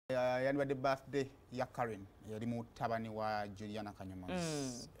Yanibadde birthday ya Keron yali mutabani wa Juliana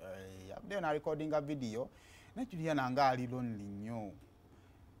Kanyomoozi. Yabadde na recordinga video ne Juliana nga ali lonely nnyo.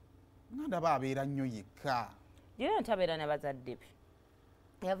 Ndaba abeera nnyo yekka. Juliana tabeera n'abazadde be.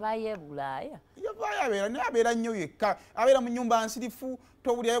 Yavaayo e Bulaaya. Yavaayo abeera nnyo yekka. Abeera mu nnyumba nsirifu,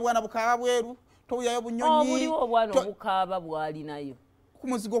 towulirayo bwana bukaaba bweru, towulirayo bunyonyi. Buliwo obwana obukaaba bw'alinayo. Ku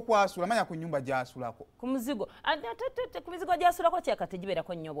muzigo kwasula manya ku nnyumba gy'asulako. Ku muzigo. Ku muzigo gy'asulako kyaka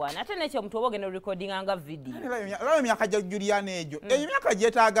tegibeerako nnyo bwana. Ate n'ekyo omuntu oba ogenda recordinga nga video. Laba emyaka gya Juliana egyo. Emyaka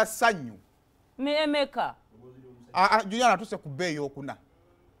gyetaaga ssanyu. Emeka. Juliana atuse ku bbeeyi okuna.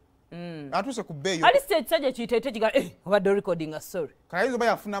 Atuse ku bbeeyi. Ali stage sajja kiyiteete kiga obadde recordinga sorry. Kayinza oba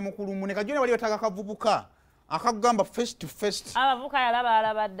yafuna mukulu mune Juliana wali otaaga kavubuka. Akagamba face to face. Abavubuka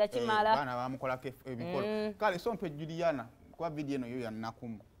yalaba dda kimala. Baana bamukolako ebikolo. Kale so mpe Juliana. Video no yo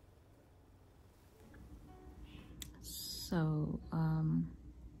nakum. So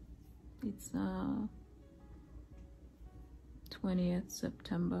it's 20th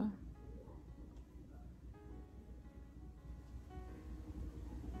September.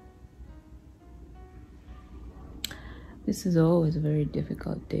 This is always a very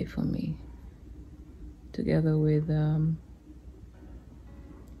difficult day for me, together with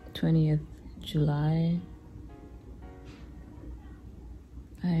 20th July.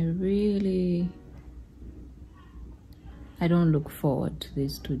 I don't look forward to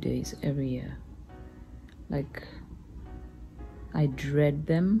these 2 days every year. Like, I dread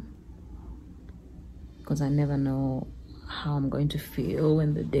them because I never know how I'm going to feel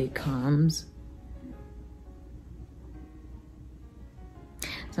when the day comes.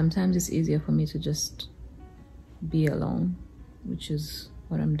 Sometimes it's easier for me to just be alone, which is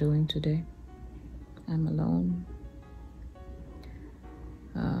what I'm doing today. I'm alone.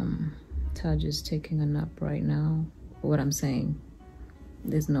 Taj is taking a nap right now. What I'm saying,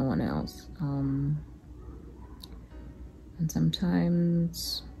 there's no one else. And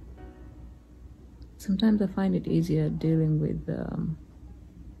sometimes I find it easier dealing with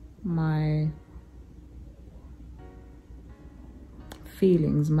my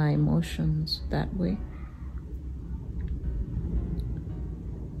feelings, my emotions that way.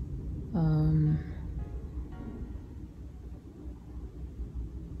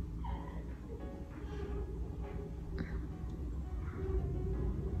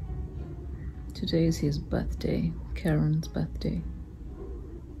 Today is his birthday, Keron's birthday.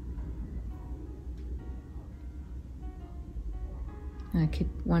 I keep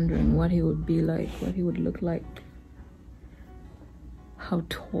wondering what he would be like, what he would look like, how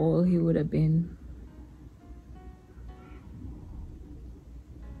tall he would have been.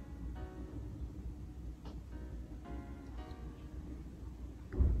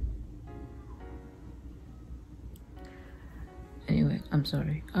 Anyway, I'm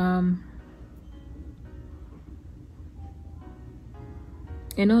sorry.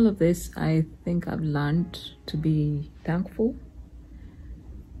 In all of this, I think I've learned to be thankful.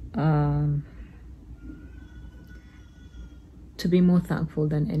 To be more thankful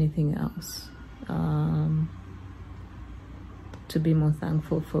than anything else. To be more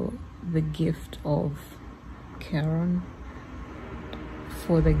thankful for the gift of Keron,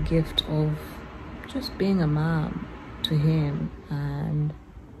 for the gift of just being a mom to him, and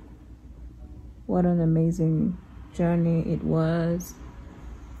what an amazing journey it was.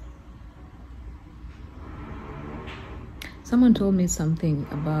 Someone told me something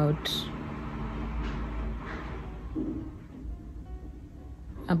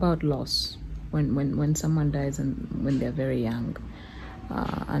about loss when someone dies and when they're very young,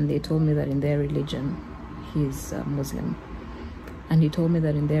 and they told me that in their religion, he's Muslim, and he told me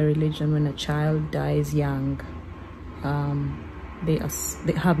that in their religion, when a child dies young, they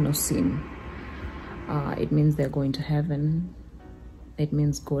have no sin. It means they're going to heaven. It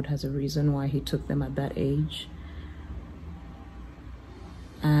means God has a reason why he took them at that age.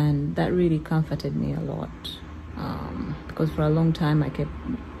 And that really comforted me a lot, because for a long time I kept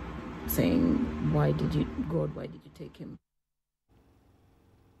saying, God, why did you take him?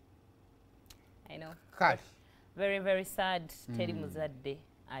 I know. Kali. Very, very sad. Teri muzadde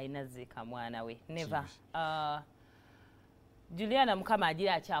ayinazika mwana we. Never. Juliana mukama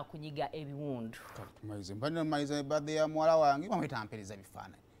agira akyakunyiga ebiwundu. Maize mbana maize birthday ya mwala wange bamwetampeleza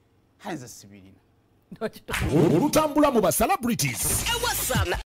bifaananyi. Hanze sibirina. Olutambula mu ba celebrities.